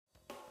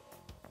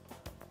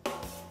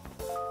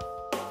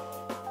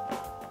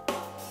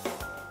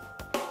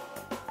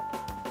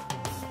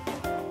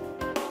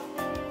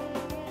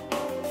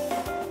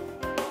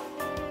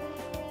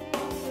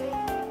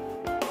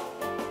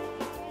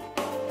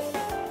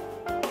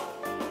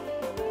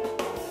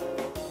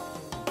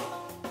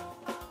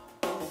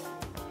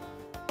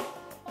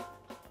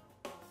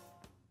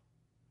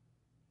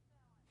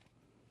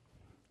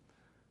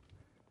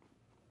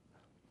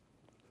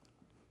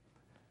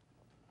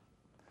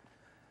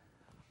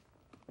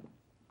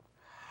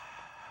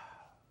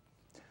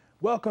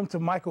Welcome to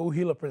Michael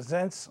Uhila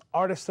Presents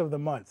Artist of the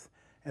Month.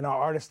 And our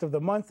Artist of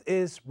the Month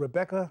is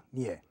Rebecca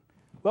Nye.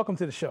 Welcome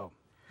to the show.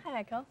 Hi,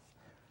 Michael.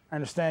 I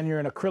understand you're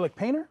an acrylic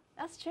painter?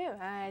 That's true.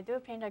 I do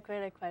paint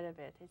acrylic quite a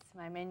bit. It's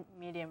my main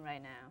medium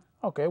right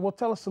now. Okay, well,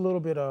 tell us a little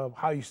bit of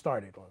how you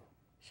started.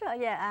 Sure,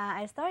 yeah.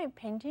 I started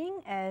painting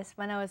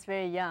when I was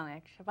very young,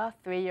 actually,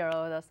 about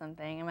 3-year-old or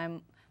something. And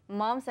my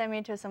mom sent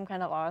me to some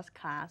kind of art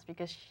class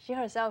because she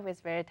herself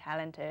is very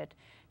talented.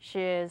 She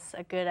is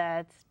good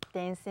at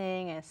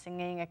dancing and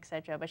singing,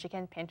 etc., but she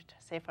can't paint to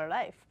save her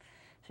life.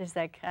 She's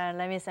like,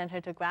 let me send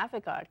her to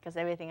graphic art because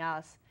everything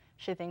else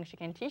she thinks she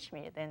can teach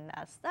me. Then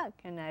that's stuck,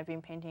 and I've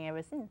been painting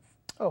ever since.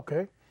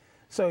 Okay.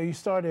 So you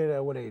started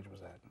at what age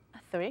was that?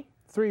 3.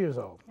 3 years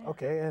old. Yeah.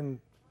 Okay, and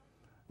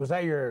was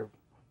that you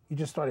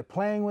just started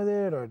playing with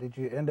it, or did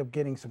you end up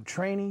getting some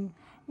training?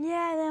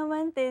 Yeah, then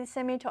when they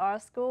sent me to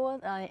art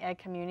school at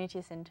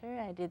community center,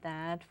 I did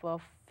that for a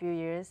few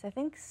years. I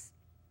think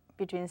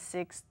between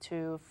 6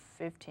 to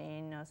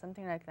 15 or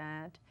something like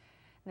that.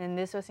 And then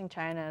this was in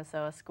China,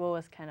 so school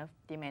was kind of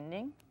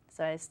demanding.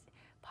 So I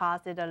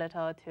paused it a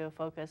little to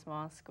focus more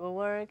on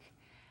schoolwork,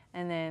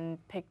 and then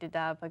picked it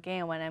up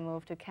again when I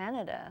moved to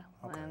Canada,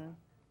 Okay.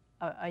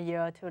 a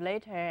year or two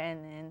later,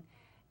 and then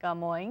got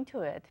more into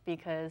it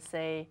because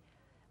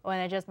when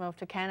I just moved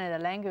to Canada,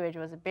 language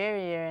was a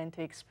barrier, and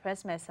to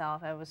express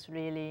myself, I was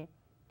really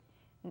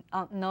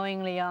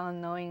knowingly or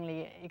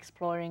unknowingly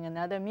exploring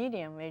another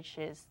medium, which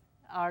is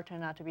art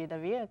turned out to be the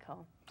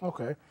vehicle.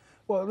 Okay.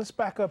 Well, let's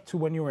back up to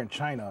when you were in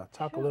China.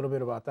 Talk a little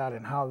bit about that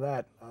and how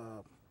that,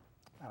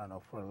 I don't know,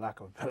 for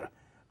lack of a better,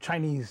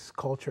 Chinese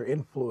culture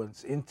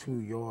influence into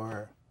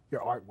your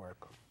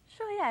artwork.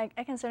 Sure, yeah,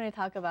 I can certainly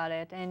talk about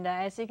it. And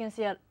as you can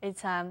see,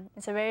 it's a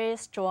very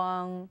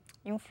strong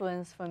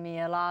influence for me.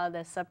 A lot of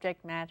the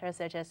subject matter,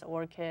 such as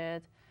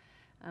orchid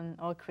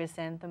or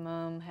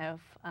chrysanthemum,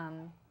 have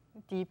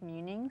deep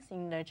meanings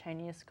in the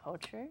Chinese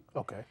culture.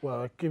 Okay.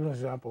 Well, give an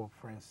example,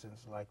 for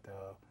instance, like the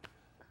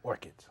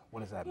orchids.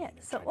 What does that mean?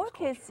 Yeah, so Chinese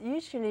orchids culture?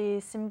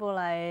 usually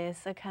symbolize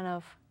a kind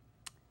of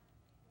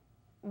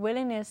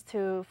willingness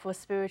for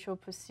spiritual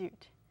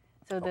pursuit.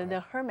 So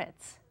the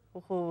hermits,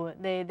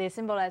 they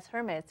symbolize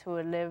hermits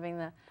who live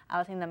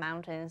out in the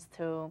mountains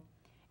to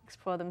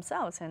explore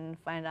themselves and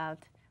find out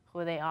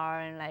who they are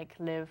and like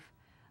live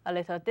a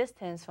little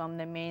distance from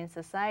the main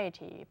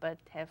society, but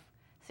have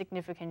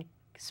significant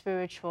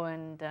spiritual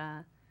and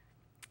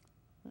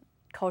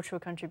cultural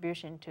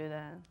contribution to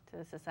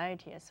the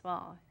society as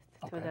well,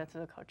 to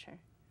the culture.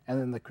 And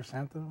then the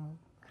chrysanthemum?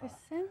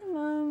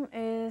 Chrysanthemum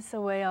is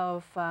a way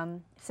of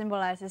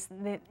symbolizes.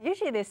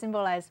 Usually they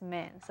symbolize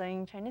men. So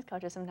in Chinese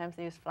culture, sometimes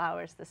they use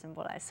flowers to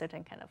symbolize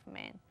certain kind of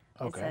men.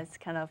 Okay. It's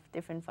kind of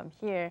different from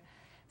here.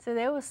 So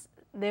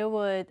they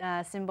would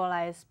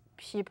symbolize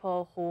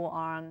people who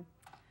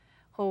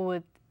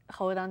would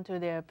hold on to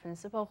their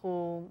principle,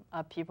 who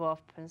are people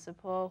of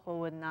principle, who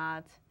would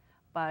not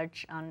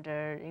budge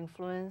under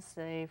influence.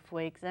 Say,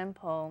 for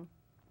example,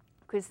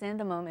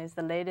 chrysanthemum is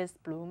the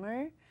latest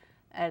bloomer,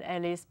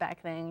 at least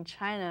back then in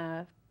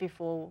China,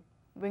 before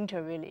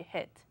winter really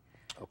hit.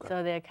 Okay.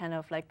 So they're kind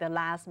of like the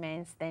last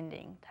man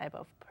standing type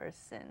of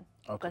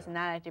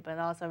personality, but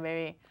also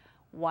very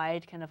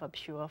white, kind of a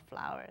pure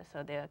flower.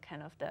 So they're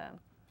kind of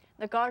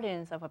the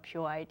guardians of a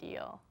pure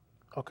ideal.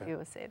 Okay. You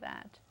would say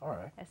that. All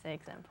right. As an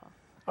example.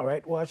 All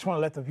right. Well, I just want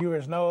to let the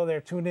viewers know they're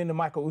tuned in to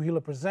Michael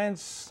Uhila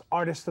Presents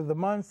Artist of the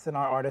Month, and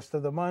our Artist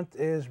of the Month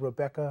is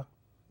Rebecca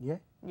Nye.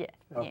 Yeah.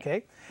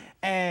 Okay.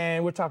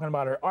 And we're talking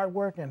about her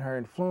artwork and her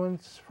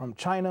influence from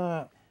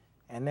China,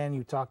 and then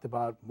you talked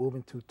about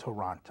moving to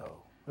Toronto.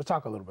 Let's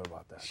talk a little bit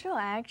about that. Sure.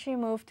 I actually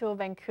moved to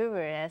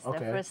Vancouver as the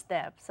first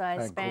step. So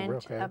I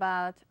spent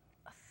about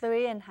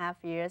 3.5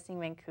 years in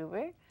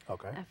Vancouver.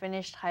 Okay. I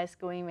finished high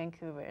school in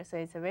Vancouver. So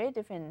it's a very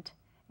different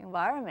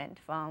environment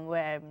from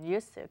where I'm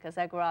used to, because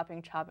I grew up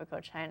in tropical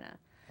China.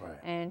 Right.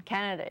 And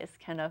Canada is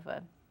kind of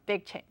a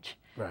big change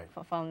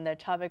from the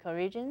tropical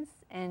regions.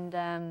 And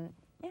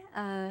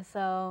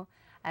so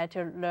I had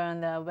to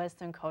learn the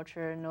Western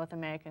culture, North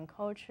American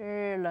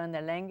culture, learn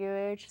the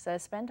language. So I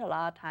spent a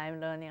lot of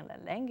time learning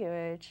the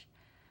language.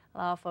 A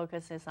lot of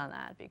focus is on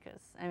that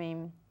because, I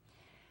mean,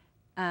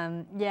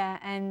 and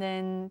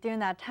then during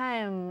that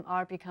time,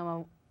 art became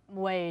a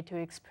way to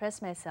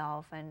express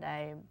myself, and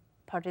I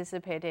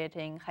participated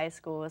in high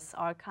school's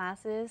art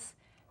classes,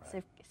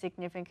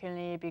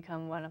 significantly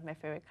become one of my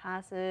favorite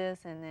classes,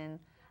 and then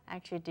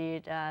actually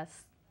did a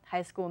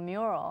high school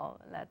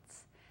mural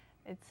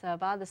it's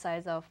about the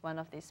size of one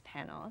of these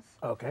panels.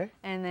 Okay.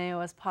 And then it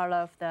was part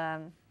of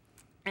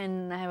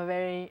and I have a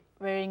very,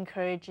 very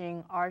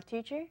encouraging art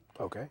teacher.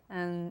 Okay.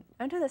 And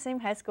I went to the same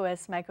high school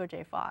as Michael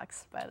J.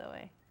 Fox, by the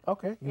way.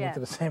 Okay, you went to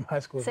the same high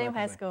school as Same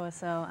high school,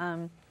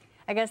 so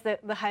I guess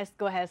the high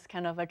school has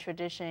kind of a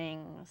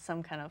tradition,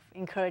 some kind of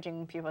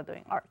encouraging people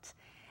doing art.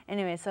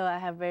 Anyway, so I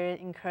have very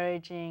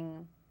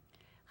encouraging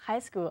high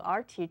school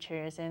art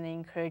teachers, and they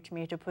encouraged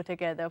me to put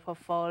together a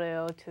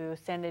portfolio to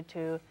send it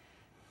to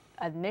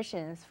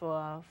admissions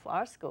for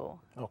art school.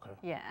 Okay.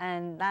 Yeah,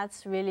 and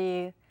that's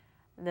really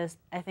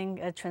I think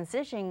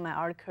transitioning my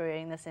art career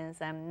in the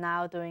sense I'm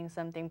now doing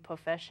something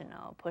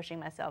professional, pushing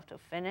myself to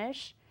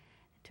finish,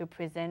 to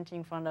present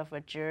in front of a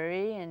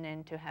jury, and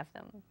then to have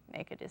them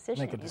make a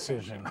decision. Make a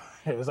decision.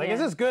 It was like, is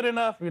this good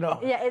enough? You know.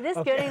 Yeah, it is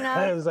good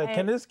enough. It was like,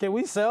 can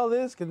we sell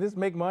this? Can this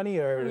make money?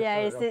 Or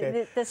yeah,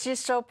 does she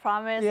show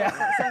promise? Yeah.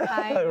 Some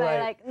kind,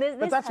 right.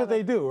 But that's what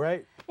they do,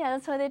 right? Yeah,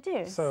 that's what they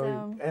do.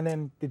 So and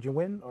then did you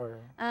win or?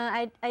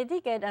 I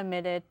did get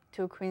admitted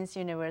to Queen's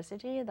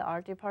University, the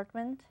art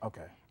department.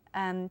 Okay.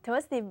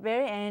 Towards the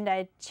very end,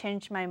 I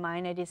changed my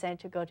mind. I decided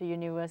to go to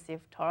University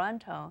of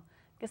Toronto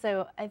because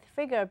I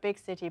figure a big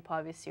city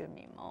probably suited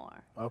me more.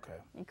 Okay.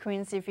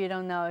 Queen's, if you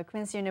don't know,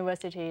 Queen's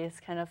University is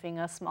kind of in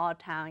a small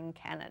town in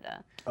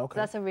Canada. Okay. So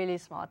that's a really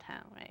small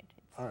town, right?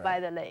 It's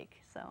by the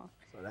lake, so.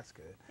 So that's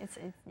good.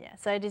 Yeah.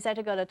 So I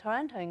decided to go to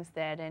Toronto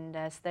instead and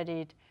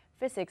studied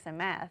physics and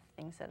math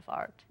instead of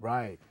art.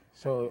 Right.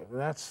 So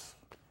that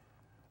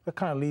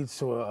kind of leads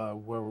to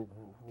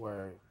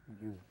where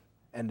you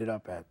ended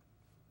up at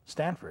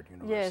Stanford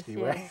University,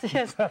 right?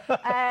 Yes.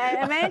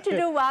 I managed to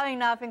do well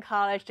enough in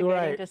college to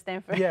get into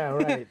Stanford. Yeah,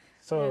 right.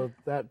 So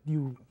that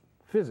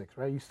physics,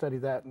 right? You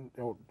studied that in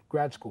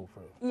grad school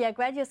for. Yeah,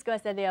 graduate school I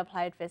studied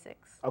applied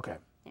physics. Okay.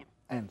 Yeah.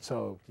 And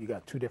so you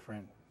got two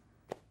different,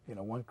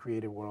 one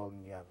creative world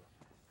and you have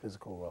a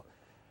physical world.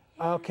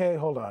 Yeah. Okay,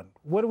 hold on.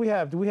 What do we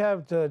have? Do we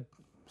have the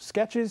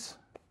sketches?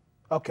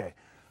 Okay.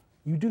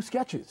 You do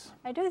sketches.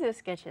 I do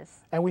sketches.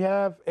 And we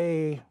have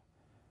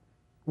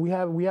we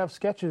have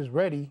sketches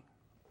ready.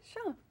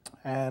 Sure.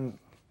 And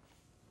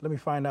let me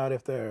find out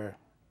if they're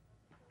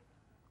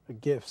a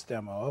GIFs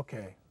demo.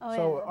 Okay. Oh,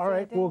 so, yeah. all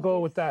right, we'll go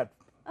with that.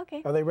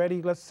 Okay. Are they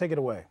ready? Let's take it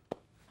away.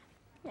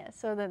 Yeah,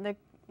 so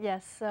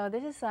so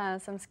this is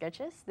some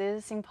sketches.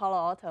 This is in Palo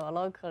Alto,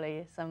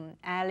 locally, some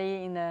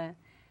alley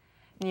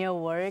near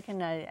work,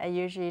 and I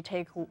usually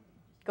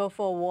go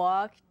for a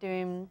walk,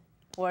 doing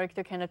work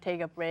to kind of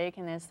take a break,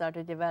 and then start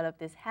to develop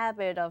this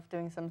habit of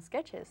doing some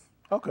sketches.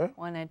 Okay.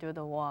 When I do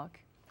the walk.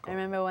 Cool. I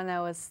remember when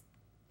I was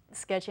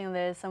sketching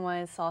this, someone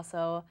is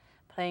also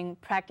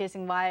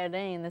practicing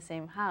violin in the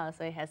same house,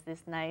 so it has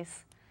this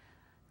nice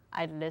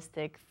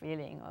idealistic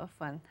feeling of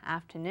an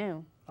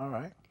afternoon. All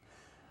right.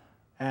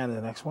 And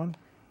the next one?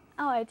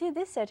 Oh, I did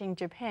this set in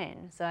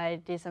Japan. So I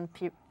did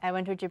I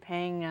went to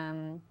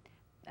Japan,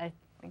 I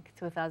think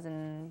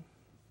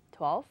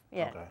 2012.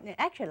 Yeah, okay.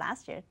 Actually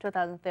last year,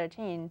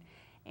 2013,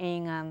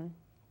 in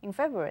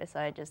February. So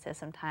I just had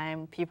some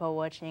time, people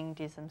watching,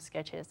 did some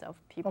sketches of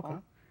people.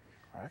 Okay.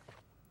 All right.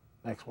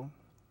 Next one.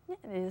 Yeah,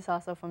 this is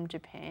also from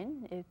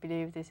Japan. I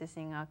believe this is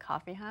in a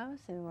coffee house,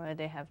 and where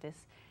they have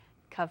this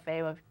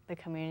cafe where the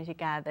community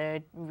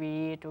gathered,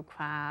 read, do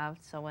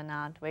crafts, so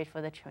whatnot, wait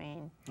for the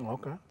train.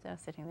 Okay. So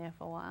sitting there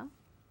for a while.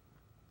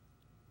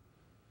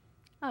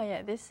 Oh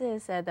yeah, this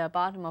is at the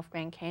bottom of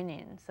Grand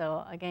Canyon.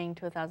 So again, in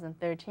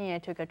 2013, I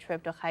took a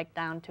trip to hike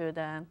down to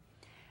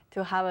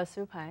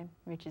Havasupai,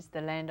 which is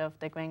the land of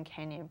the Grand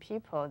Canyon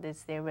people. This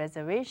is their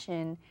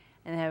reservation,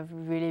 and they have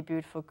really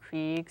beautiful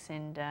creeks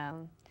and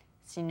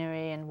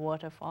scenery and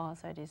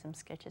waterfalls. I did some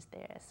sketches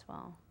there as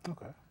well.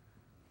 Okay.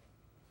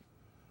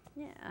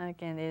 Yeah,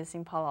 again, this is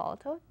in Palo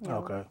Alto.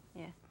 Okay.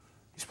 Yeah.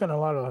 You spent a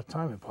lot of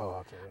time in Palo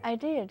Alto. Right? I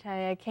did.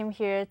 I came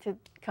here to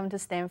come to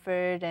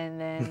Stanford and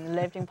then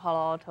lived in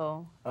Palo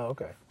Alto. Oh,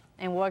 okay.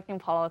 And worked in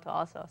Palo Alto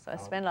also, so I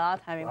spent a lot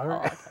of time in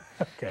Palo Alto.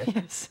 Okay.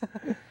 Yes.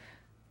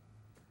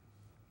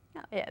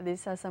 Yeah,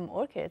 these are some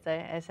orchids.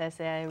 As I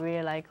say, I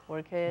really like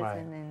orchids,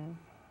 and then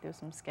do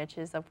some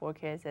sketches of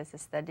orchids as a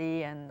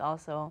study, and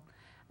also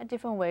a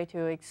different way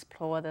to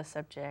explore the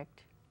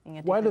subject.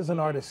 Why does an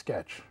artist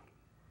sketch?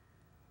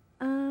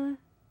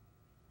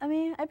 I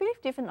mean, I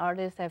believe different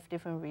artists have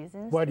different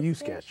reasons. Why do you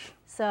sketch?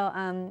 So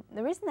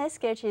the reason I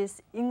sketch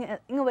is, in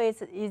a way,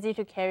 it's easy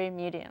to carry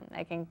medium.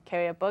 I can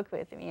carry a book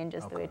with me and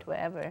just do it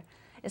wherever,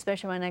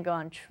 especially when I go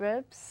on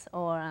trips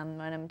or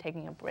when I'm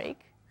taking a break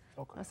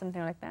or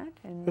something like that.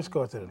 And let's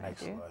go to the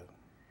next slide.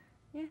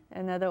 Yeah,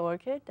 another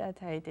orchid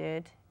that I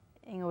did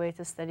in a way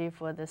to study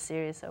for the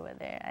series over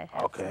there. I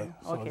have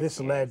so this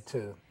led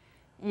to...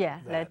 Yeah,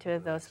 led to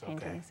those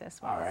paintings as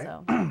well. All right.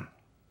 So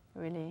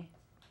really...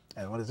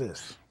 And what is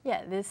this?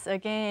 Yeah, this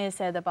again is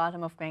at the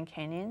bottom of Grand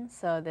Canyon.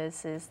 So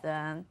this is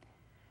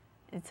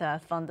it's a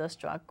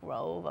thunderstruck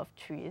grove of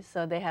trees.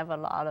 So they have a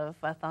lot of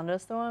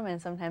thunderstorm,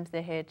 and sometimes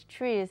they hit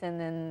trees, and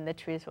then the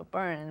trees will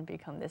burn and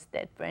become these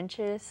dead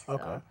branches.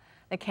 Okay. So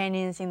the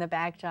canyons in the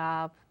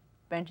backdrop,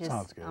 branches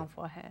on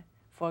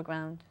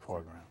foreground.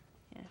 Foreground.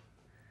 Yeah.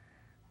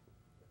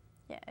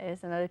 Yeah,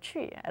 it's another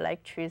tree. I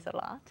like trees a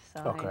lot,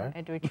 so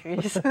I do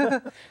trees.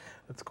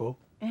 That's cool.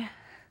 Yeah.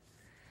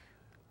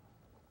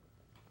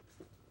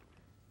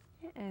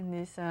 And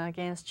this,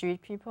 again,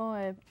 street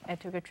people. I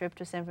took a trip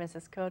to San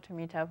Francisco to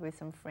meet up with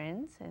some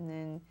friends. And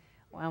then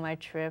on my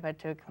trip, I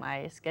took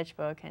my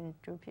sketchbook and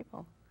drew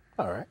people.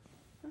 All right.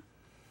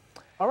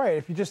 All right,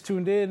 if you just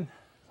tuned in,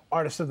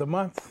 Artist of the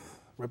Month,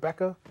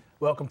 Rebecca,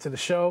 welcome to the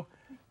show.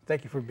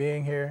 Thank you for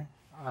being here.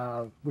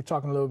 We're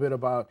talking a little bit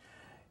about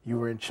you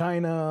were in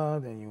China,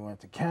 then you went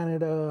to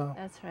Canada.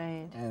 That's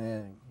right. And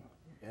then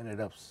you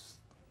ended up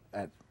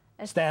at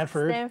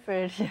Stanford.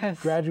 Stanford, yes.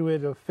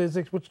 Graduate of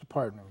physics. Which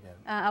department again?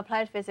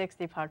 Applied physics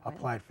department.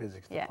 Applied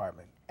physics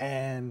department.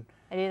 And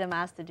I did a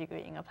master's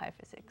degree in applied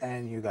physics.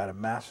 And you got a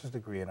master's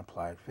degree in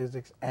applied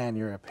physics, and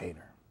you're a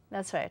painter.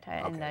 That's right.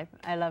 And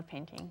I love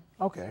painting.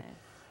 Okay.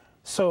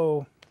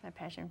 So my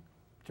passion.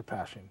 Your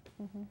passion.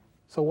 Mm-hmm.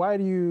 So why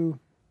do you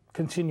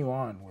continue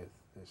on with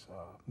this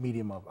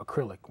medium of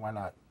acrylic? Why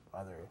not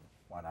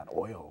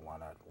oil? Why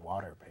not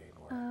water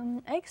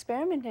paint? I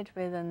experimented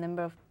with a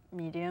number of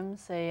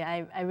mediums.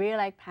 I really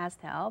like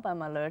pastel, but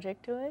I'm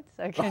allergic to it,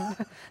 so I can.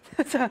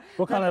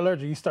 What kind of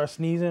allergy? You start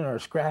sneezing or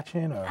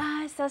scratching, or?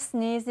 I start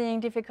sneezing,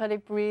 difficulty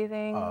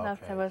breathing,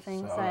 that type of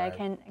thing. So I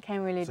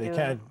can't really do. So you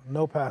can't.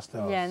 No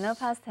pastel. Yeah, no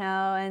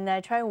pastel, and I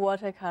try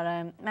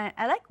watercolor.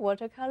 I like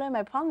watercolor.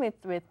 My problem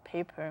with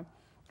paper,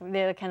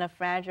 they're kind of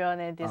fragile.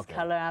 They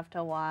discolor after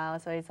a while,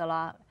 so it's a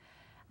lot.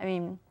 I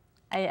mean,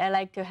 I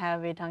like to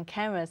have it on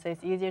camera, so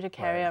it's easier to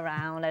carry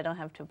around. I don't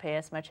have to pay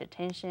as much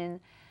attention.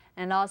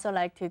 And also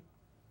like to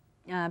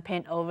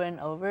paint over and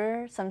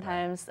over,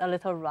 sometimes a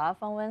little rough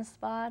on one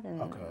spot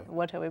and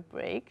water will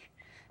break.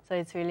 So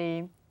it's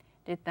really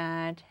did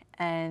that.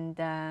 And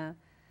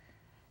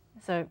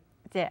so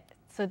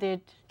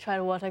did try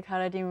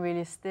watercolor, didn't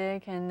really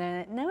stick, and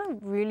then never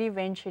really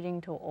ventured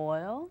into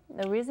oil.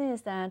 The reason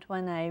is that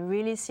when I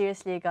really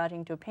seriously got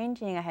into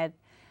painting, I had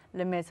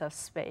limits of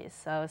space.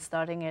 So I was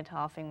starting it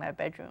off in my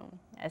bedroom.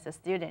 As a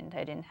student,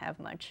 I didn't have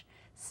much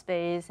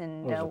space,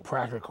 and it was a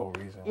practical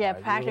reason. Yeah,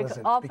 right?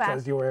 practical.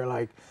 Because you were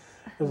like,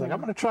 it was like, I'm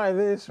going to try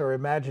this, or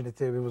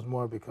imaginative. It was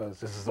more because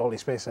this is the only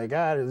space I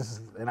got,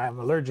 and I'm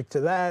allergic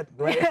to that.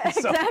 Right? Yeah,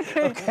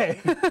 exactly. Okay.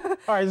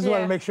 All right, just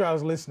want to make sure I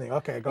was listening.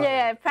 Okay, go ahead.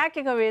 Yeah,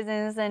 practical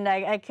reasons, and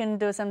I can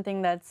do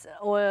something that's,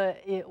 oil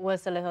it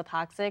was a little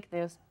toxic.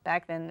 There's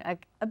back then,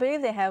 I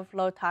believe they have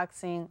low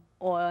toxin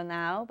oil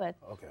now, but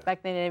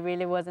back then it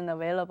really wasn't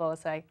available.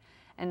 So I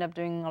ended up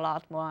doing a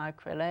lot more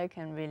acrylic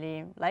and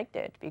really liked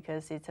it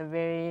because it's a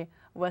very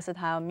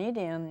versatile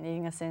medium.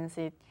 In a sense,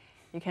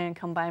 you can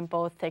combine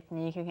both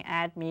techniques. You can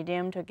add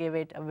medium to give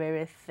it a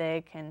very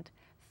thick and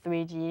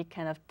 3D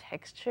kind of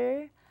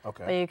texture.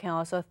 Okay. But you can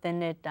also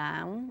thin it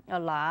down a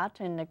lot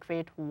and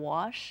create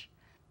wash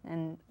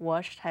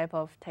type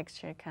of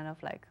texture, kind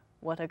of like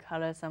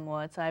watercolor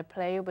somewhat. So I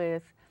play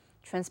with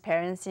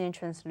transparency and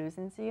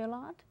translucency a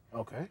lot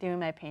during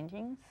my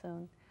paintings.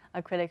 So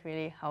acrylic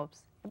really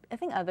helps. I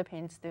think other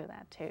paints do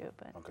that too.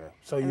 But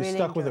so you really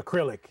stuck with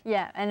acrylic.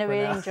 Yeah, and I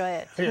really enjoy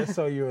it. Yeah,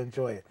 so you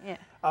enjoy it. Yeah.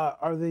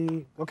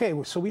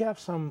 So we have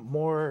some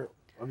more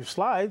of your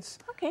slides.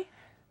 Okay.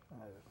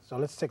 So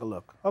let's take a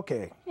look.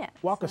 Okay. Yeah.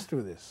 Walk us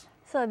through this.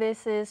 So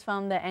this is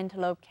from the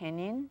Antelope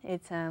Canyon.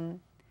 It's in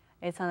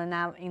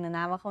the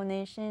Navajo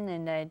Nation,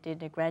 and I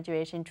did a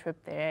graduation trip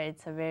there.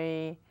 It's a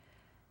very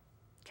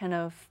kind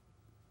of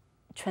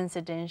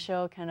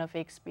transcendental kind of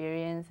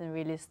experience, and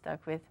really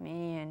stuck with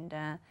me. And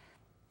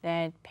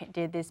then I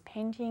did this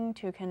painting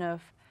to kind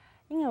of,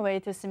 in a way,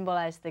 to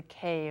symbolize the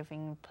cave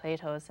in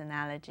Plato's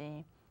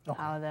analogy,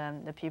 how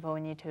the people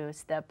need to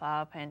step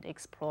up and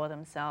explore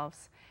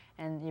themselves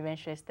and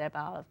eventually step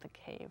out of the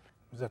cave.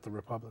 Is that the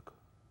Republic?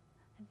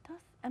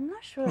 I'm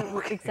not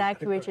sure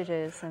exactly which it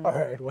is. All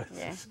right, what's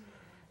this?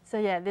 So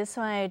yeah, this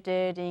one I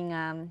did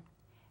on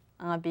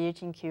a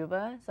beach in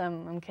Cuba. So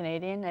I'm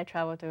Canadian.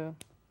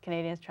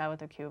 Canadians travel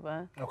to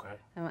Cuba. Okay.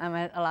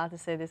 I'm allowed to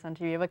say this on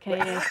TV, but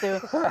Canadians do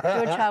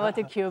travel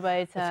to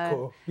Cuba. That's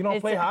cool. You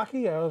don't play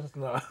hockey?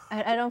 No.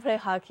 I don't play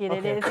hockey.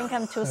 They think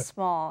I'm too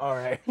small. All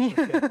right.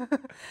 Okay.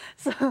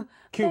 So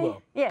Cuba.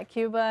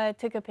 Cuba. I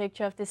took a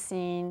picture of the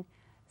scene.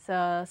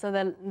 So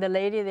the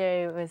lady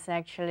there was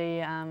actually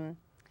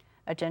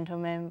a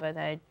gentleman, but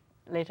I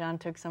later on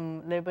took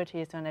some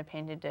liberties when I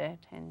painted it,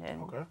 and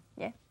then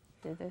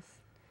did this.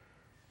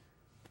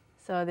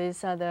 So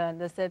these are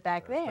the set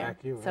back there.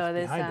 Back you. So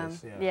this behind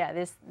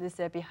us,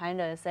 this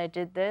behind us. I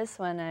did this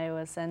when I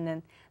was, and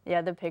then the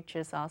other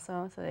pictures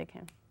also, so they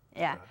can.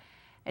 Yeah,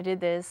 I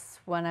did this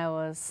when I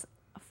was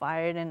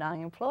fired and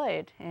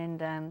unemployed,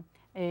 and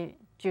I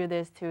drew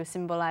this to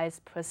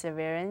symbolize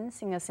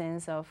perseverance in a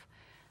sense of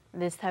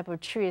this type of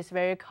tree is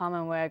very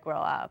common where I grow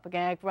up.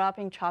 Again, I grew up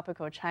in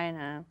tropical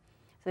China,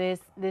 so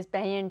this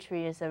banyan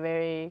tree is a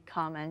very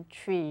common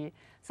tree.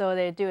 So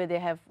they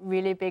have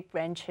really big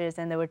branches,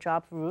 and they will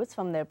drop roots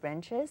from their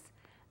branches.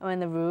 And when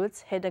the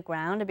roots hit the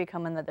ground, they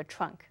become another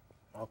trunk.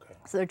 Okay.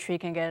 So the tree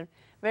can get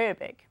very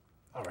big.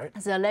 All right.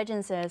 So the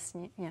legend says, Oh,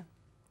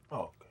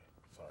 okay.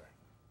 Sorry.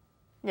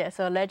 Yeah,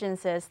 so legend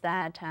says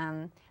that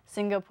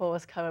Singapore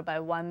was covered by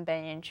one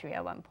banyan tree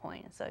at one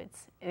point. So it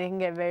can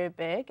get very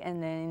big,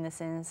 and then in a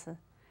sense,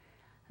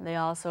 they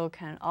also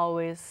can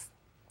always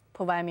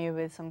provide me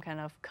with some kind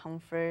of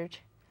comfort.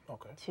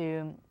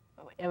 Okay.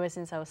 Ever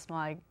since I was small,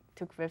 I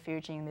took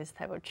refuge in this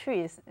type of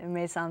trees. It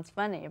may sound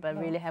funny, but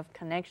really have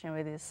connection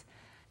with this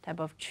type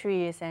of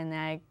trees, and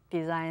I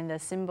designed the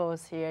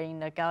symbols here in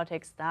the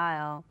Gaelic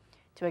style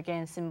to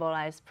again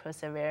symbolize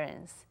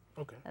perseverance.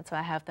 Okay. That's why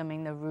I have them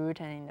in the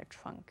root and in the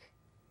trunk.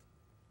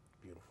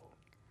 Beautiful.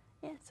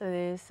 Yeah, so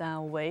this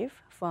wave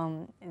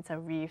it's a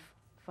reef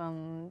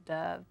from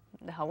the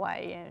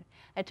Hawaii. And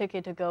I took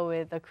it to go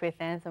with the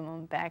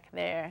chrysanthemum back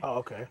there. Oh,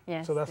 okay.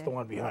 Yes. So that's the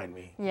one behind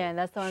me. Yeah,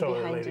 that's the one Show it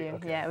behind later? you.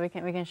 Okay. Yeah, we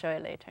can show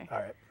it later. All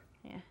right.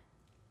 Yeah.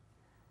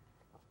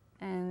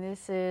 And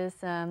this is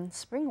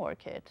spring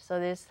orchid. So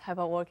this type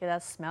of orchid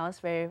that smells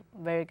very,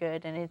 very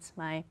good, and it's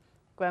my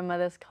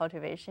grandmother's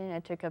cultivation. I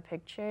took a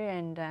picture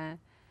and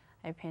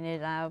I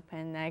painted it up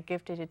and I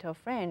gifted it to a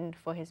friend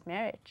for his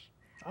marriage.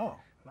 Oh,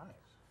 nice.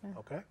 Yeah.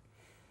 Okay.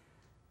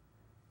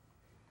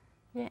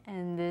 Yeah,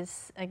 and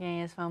this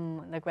again is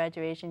from the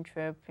graduation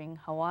trip in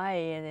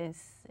Hawaii. It is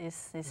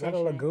essentially. Is that a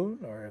lagoon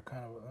or a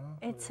kind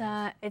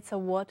of? It's a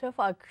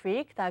waterfall, a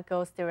creek that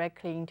goes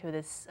directly into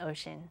this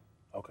ocean.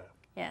 Okay.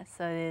 Yeah,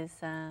 so it is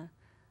kind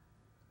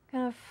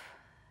of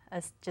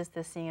just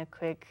seeing a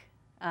quick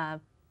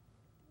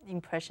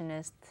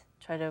impressionist,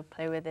 try to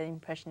play with the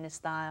impressionist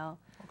style,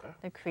 Okay.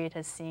 the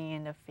creator seeing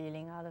and the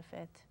feeling out of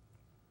it.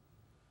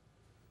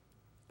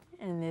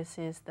 And this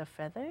is the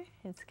feather.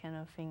 It's kind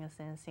of in a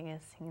sense,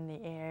 it's in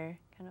the air,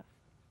 kind of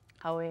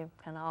how we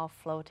kind of all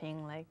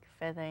floating like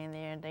feather in the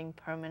air, the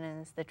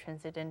impermanence, the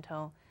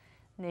transcendental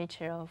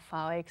nature of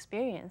our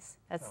experience.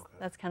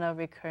 That's kind of a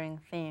recurring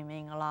theme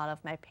in a lot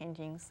of my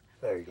paintings.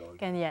 There you go.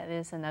 Again, yeah,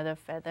 there's another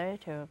feather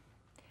to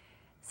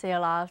see. A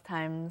lot of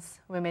times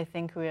we may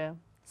think we're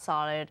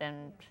solid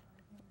and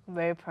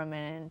very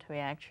permanent.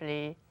 We're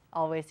actually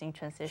always in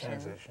transition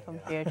from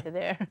here to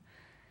there.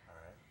 All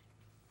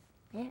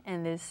right. Yeah,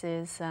 and this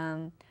is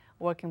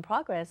work in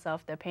progress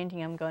of the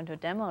painting I'm going to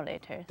demo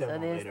later. So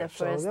this is the first.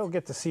 So they'll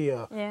get to see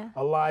a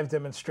live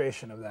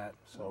demonstration of that.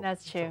 So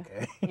that's true.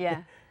 Okay.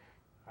 Yeah.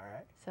 All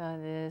right. So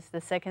this is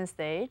the second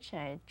stage.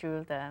 I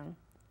drew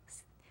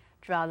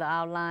out the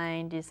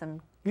outline, did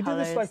some You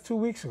colors. did this like 2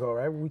 weeks ago,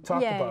 right? We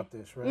talked about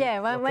this, right?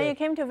 Yeah, when you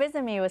came to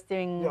visit me, it was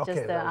doing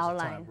just the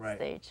outline right.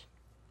 stage.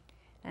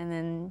 And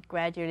then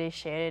gradually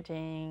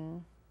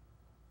shading.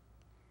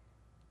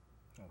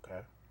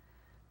 Okay.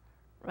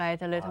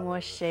 Right, a little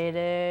more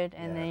shaded,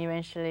 and then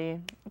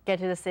eventually get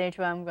to the stage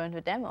where I'm going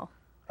to demo.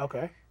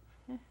 Okay.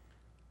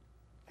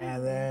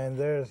 And then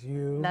there's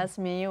you. That's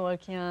me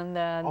working on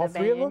the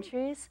three of them?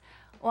 entries.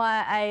 Well,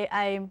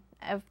 I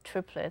have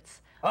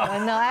triplets.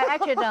 Well, no, I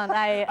actually don't.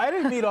 I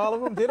didn't meet all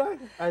of them, did I?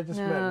 I just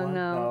met one.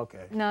 No, oh,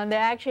 okay. No, they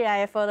actually,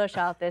 I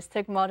photoshopped this,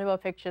 took multiple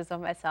pictures of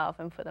myself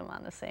and put them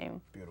on the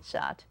same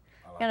shot.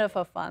 Kind of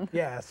for fun.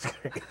 Yeah, that's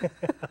great.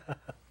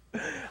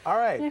 All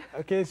right.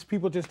 Okay, so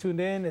people just tuned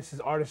in. This is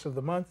Artist of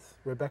the Month,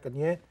 Rebecca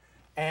Nye.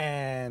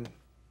 And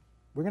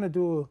we're going to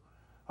do,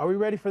 are we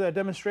ready for that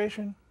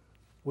demonstration?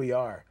 We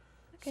are.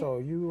 Okay. So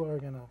you are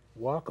going to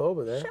walk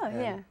over there. Sure,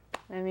 yeah.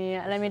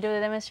 Let me do the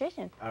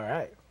demonstration. All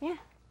right. Yeah.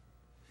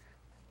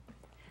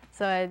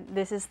 So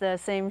this is the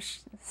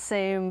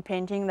same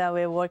painting that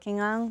we're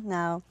working on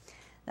now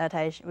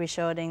that we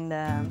showed in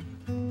the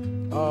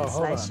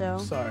slideshow.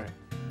 Sorry.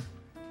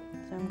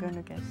 So I'm going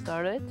to get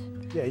started.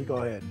 Yeah, you go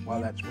ahead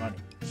while that's running.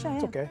 Sure.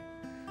 It's okay.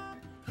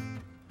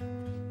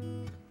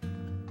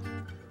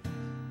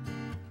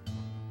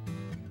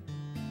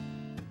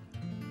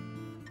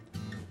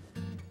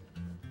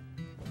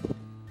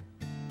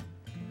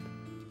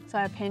 So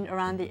I paint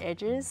around the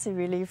edges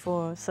really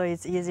so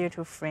it's easier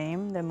to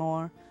frame. The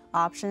more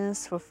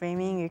options for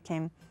framing, you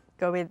can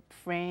go with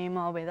frame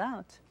or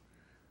without.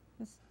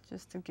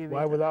 Just to give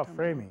Why without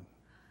framing?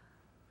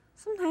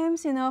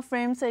 Sometimes,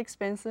 frames are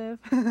expensive.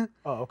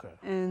 Oh,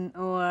 okay.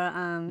 Or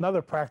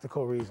another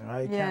practical reason,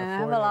 right? Yeah, I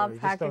have a lot of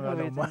practical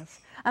reasons.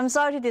 I'm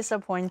sorry to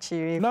disappoint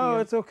you. If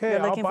it's okay.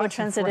 You're looking for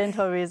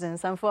transcendental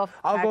reasons. I'm full of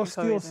I'll go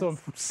steal reasons. some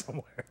from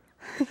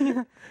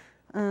somewhere.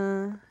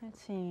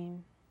 Let's see.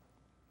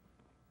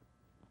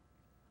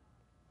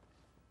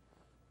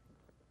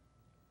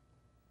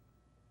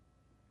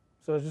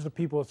 So it's just the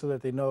people so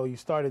that they know you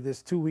started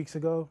this 2 weeks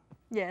ago?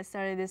 Yeah, I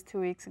started this 2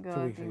 weeks ago.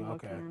 2 weeks I've been ago,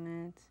 working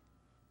on it.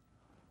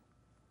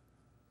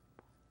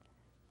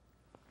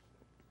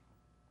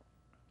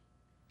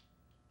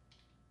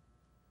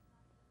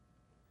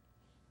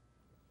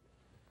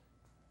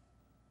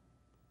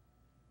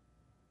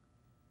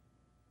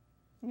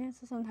 Yeah,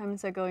 so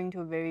sometimes I go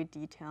into very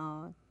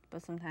detailed,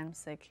 but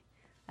sometimes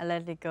I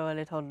let it go a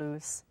little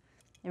loose.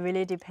 It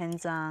really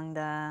depends on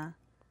the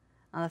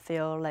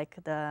feel,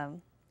 like the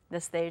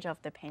stage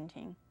of the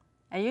painting.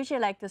 I usually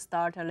like to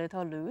start a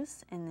little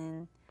loose and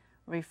then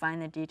refine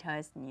the detail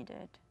as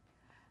needed.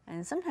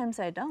 And sometimes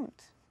I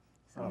don't.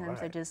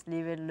 Sometimes I just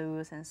leave it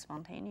loose and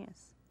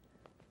spontaneous.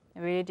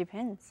 It really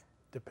depends.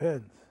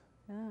 Depends.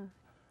 Yeah.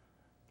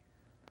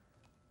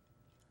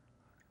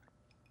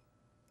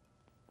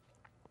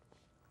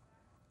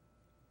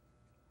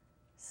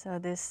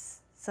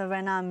 So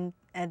right now I'm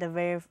at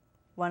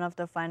one of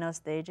the final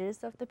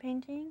stages of the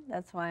painting.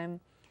 That's why I'm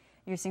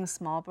using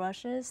small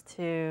brushes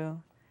to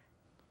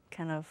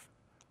kind of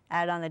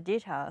add on the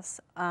details.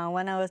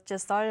 When I was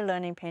just started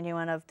learning painting,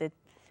 one of the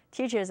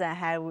teachers I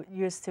had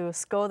used to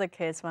scold the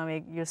kids when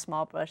we use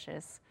small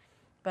brushes.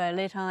 But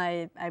later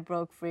on, I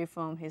broke free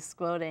from his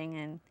scolding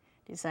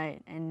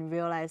and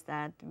realized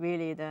that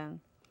really the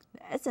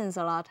essence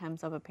a lot of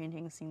times of a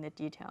painting is in the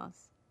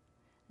details.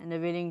 And I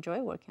really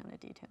enjoy working on the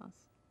details.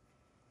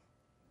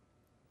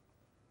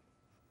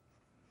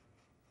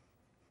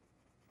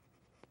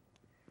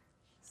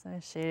 So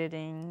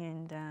shading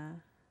and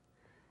kind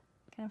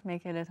of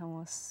make it a little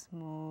more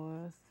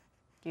smooth,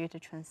 give it a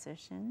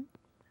transition.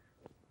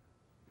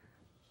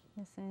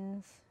 This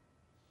is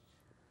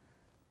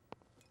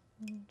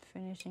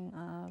finishing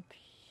up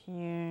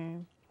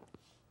here,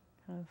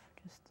 kind of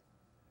just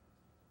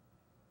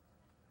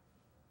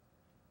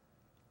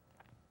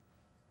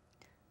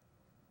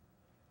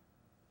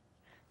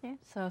yeah.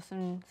 So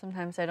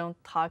sometimes I don't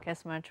talk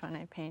as much when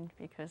I paint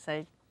because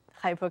I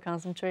hyper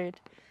concentrate,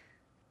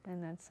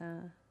 and that's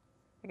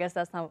I guess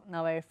that's not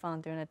very fun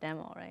during a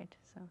demo, right?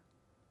 So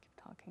keep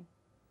talking.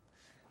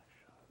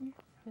 Yeah,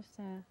 just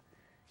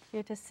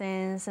get a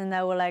sense, and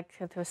I would like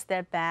to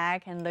step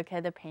back and look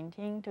at the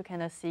painting to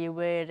kind of see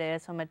where it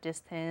is from a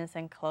distance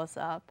and close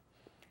up.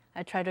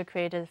 I try to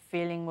create a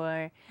feeling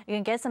where you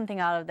can get something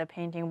out of the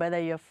painting, whether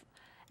you're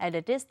at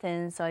a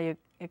distance or you're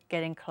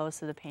getting close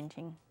to the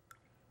painting.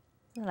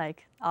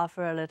 Like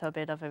offer a little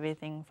bit of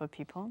everything for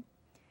people.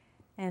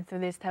 And through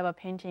this type of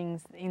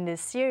paintings in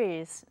this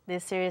series I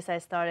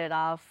started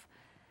off,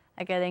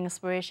 I get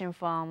inspiration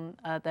from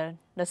the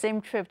same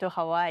trip to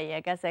Hawaii. I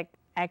guess I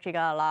actually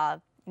got a lot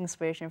of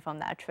inspiration from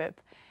that trip.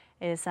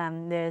 There's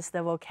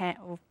the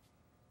volcano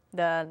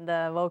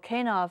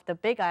of the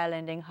Big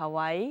Island in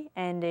Hawaii,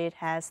 and it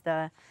has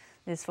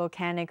this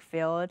volcanic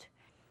field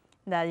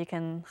that you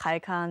can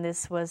hike on.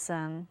 This was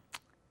I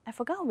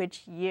forgot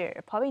which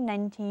year, probably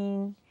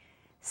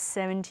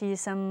 1970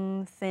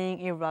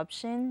 something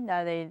eruption.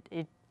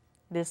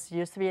 This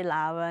used to be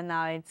lava,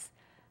 now it's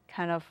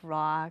kind of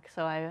rock.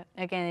 So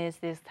again, it's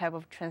this type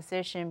of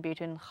transition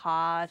between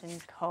hot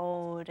and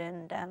cold,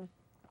 and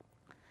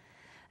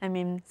I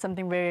mean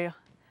something very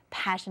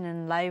passionate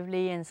and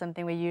lively, and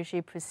something we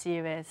usually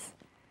perceive as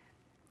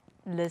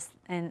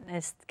and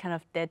as kind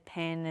of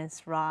deadpan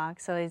as rock.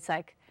 So it's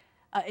like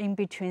an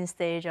in-between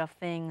stage of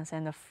things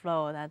and the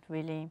flow that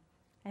really,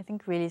 I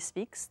think, really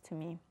speaks to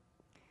me.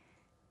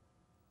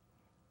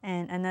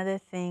 And another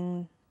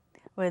thing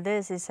with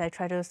this is I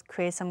try to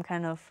create some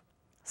kind of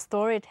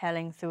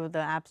storytelling through the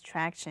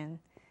abstraction.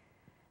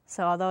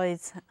 So although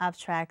it's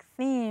abstract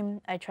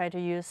theme, I try to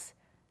use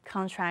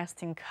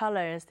contrasting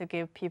colors to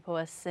give people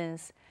a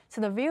sense,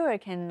 so the viewer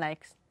can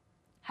like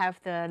have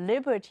the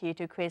liberty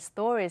to create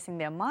stories in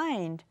their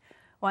mind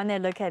when they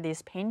look at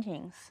these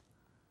paintings.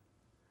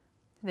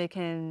 They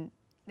can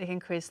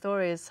create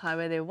stories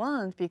however they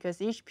want,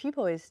 because each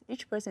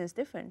person is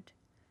different.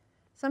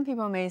 Some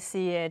people may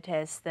see it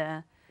as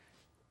the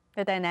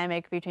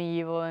dynamic between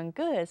evil and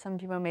good. Some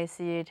people may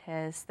see it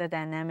as the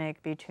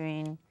dynamic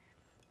between,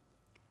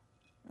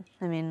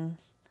 I mean,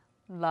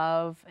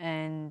 love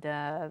and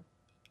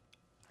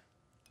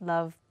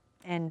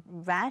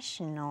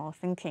rational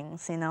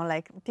thinkings. You know,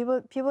 like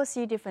people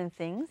see different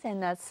things,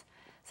 and that's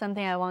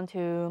something I want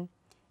to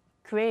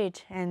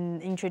create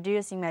and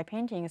introduce in my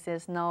paintings.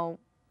 There's no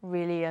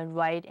really a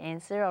right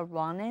answer or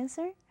wrong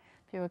answer.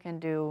 People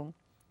can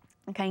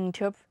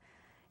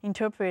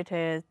interpret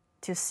it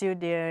to suit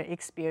their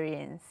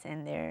experience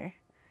and their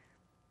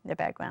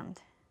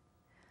background.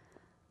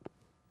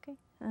 Okay.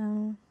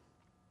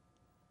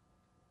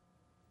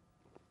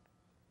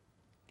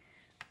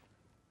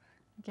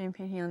 Again,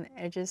 painting on the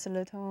edges a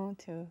little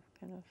to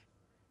kind of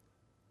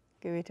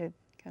give it a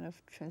kind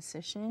of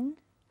transition.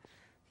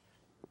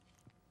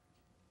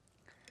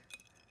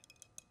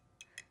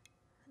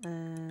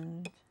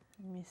 And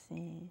let me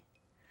see,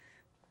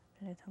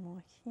 a little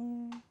more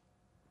here.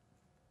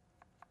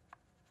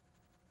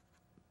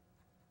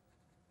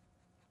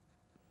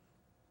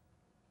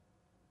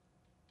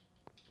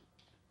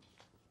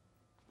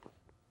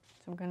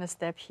 So I'm gonna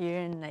step here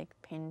and like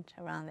paint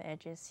around the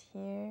edges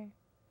here.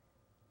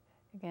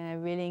 Again, I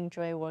really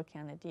enjoy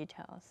working on the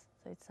details.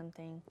 So it's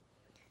something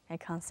I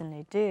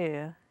constantly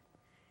do,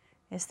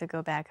 is to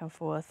go back and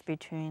forth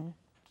between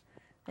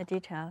the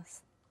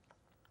details.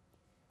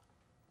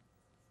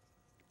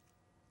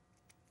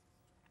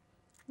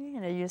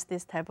 And I use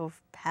this type of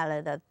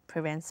palette that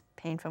prevents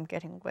paint from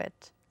getting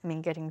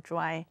getting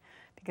dry.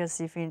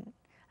 Because I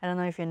don't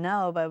know if you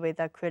know, but with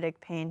acrylic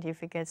paint,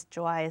 if it gets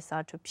dry, it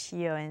starts to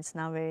peel, and it's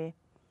not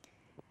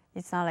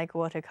like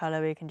watercolor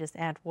where you can just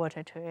add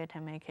water to it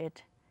and make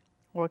it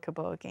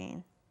workable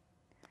again.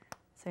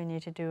 So you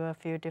need to do a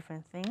few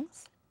different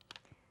things.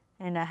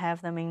 And I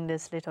have them in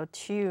these little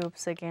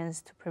tubes again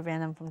to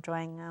prevent them from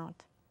drying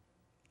out.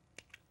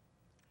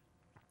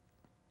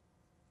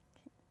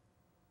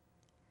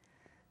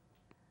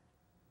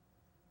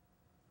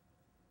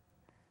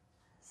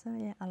 So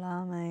yeah,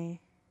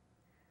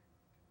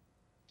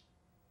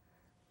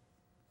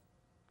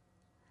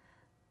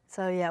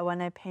 So yeah,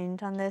 when I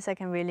paint on this, I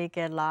can really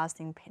get lost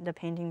in the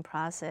painting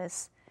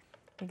process,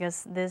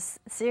 because this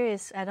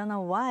series, I don't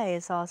know why,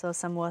 it's also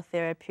somewhat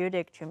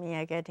therapeutic to me.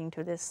 I get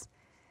into this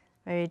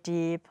very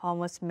deep,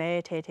 almost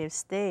meditative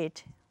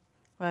state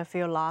where I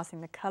feel lost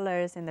in the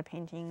colors in the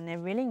painting, and I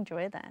really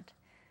enjoy that.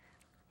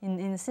 In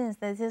a sense,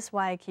 this is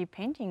why I keep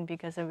painting,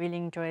 because I really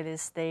enjoy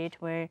this state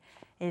where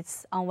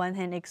it's on one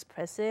hand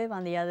expressive,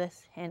 on the other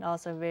hand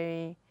also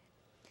very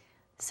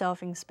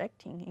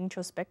self-inspecting,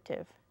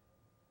 introspective.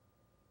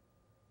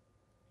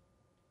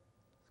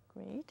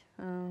 Great.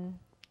 So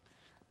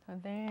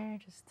there,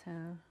 just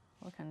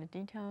work on the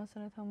details a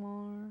little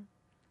more.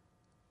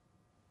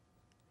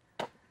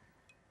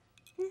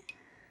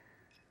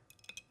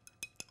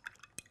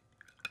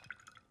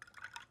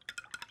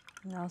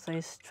 And also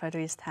try to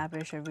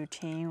establish a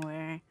routine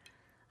where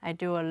I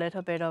do a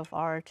little bit of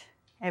art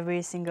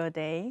every single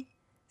day.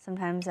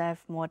 Sometimes I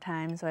have more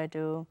time, so I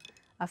do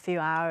a few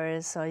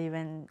hours or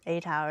even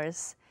 8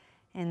 hours.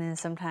 And then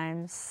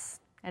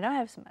sometimes I don't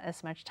have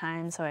as much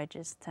time, so I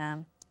just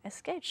I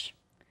sketch.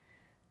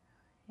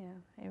 Yeah,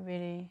 it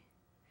really,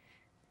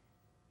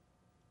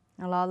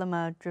 a lot of them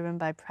are driven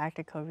by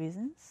practical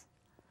reasons.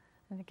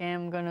 And again,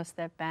 I'm going to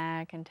step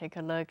back and take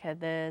a look at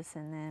this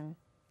and then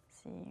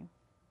see.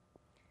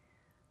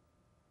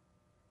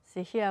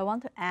 See here, I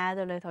want to add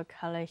a little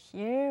color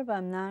here, but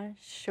I'm not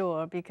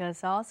sure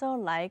because I also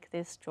like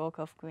this stroke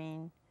of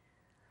green.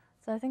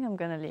 So I think I'm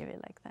going to leave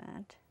it like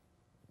that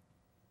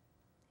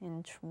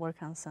and work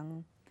on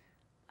some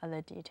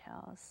other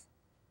details.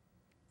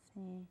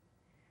 See.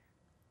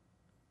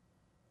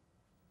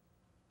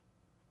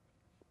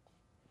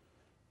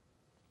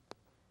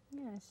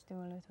 Yeah, let's do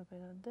a little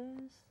bit of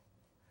this.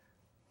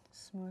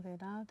 Smooth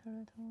it out a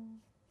little.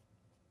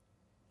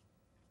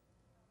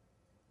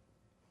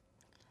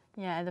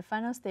 Yeah, at the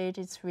final stage,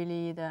 it's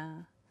really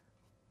the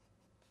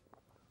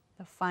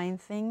fine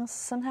things.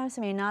 Sometimes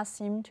it may not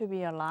seem to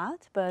be a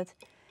lot, but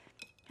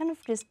kind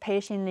of just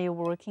patiently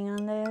working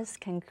on this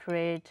can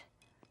create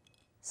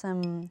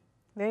some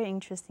very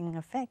interesting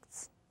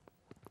effects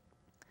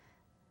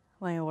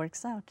when it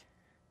works out.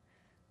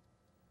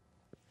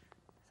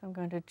 So I'm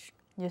going to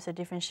use a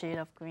different shade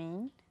of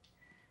green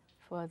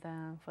for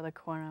the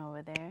corner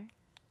over there.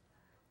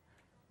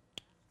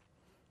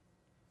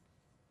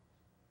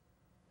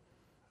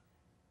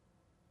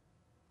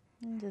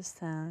 And just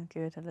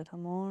give it a little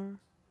more.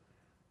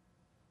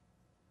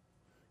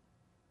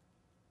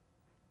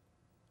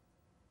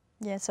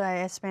 Yeah, so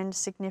I spend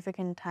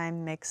significant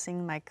time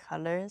mixing my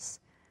colors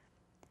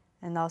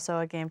and also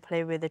again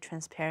play with the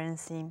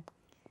transparency.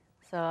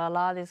 So a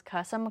lot of these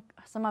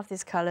some of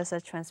these colors are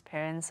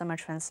transparent, some are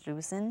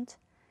translucent.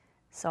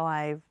 So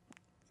I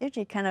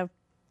usually kind of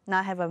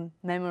not have a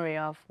memory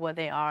of what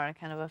they are,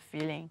 kind of a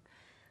feeling.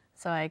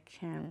 So I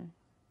can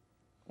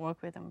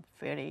work with them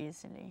fairly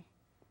easily.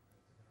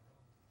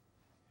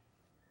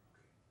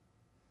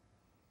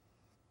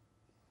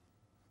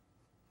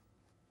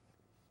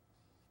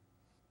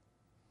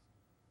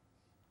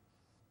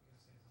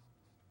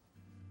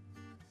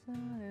 So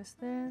there's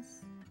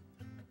this.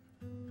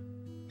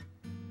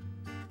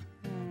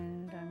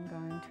 And I'm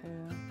going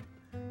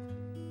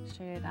to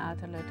shade it out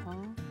a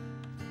little.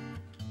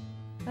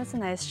 That's a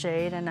nice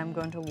shade, and I'm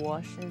going to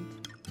wash it.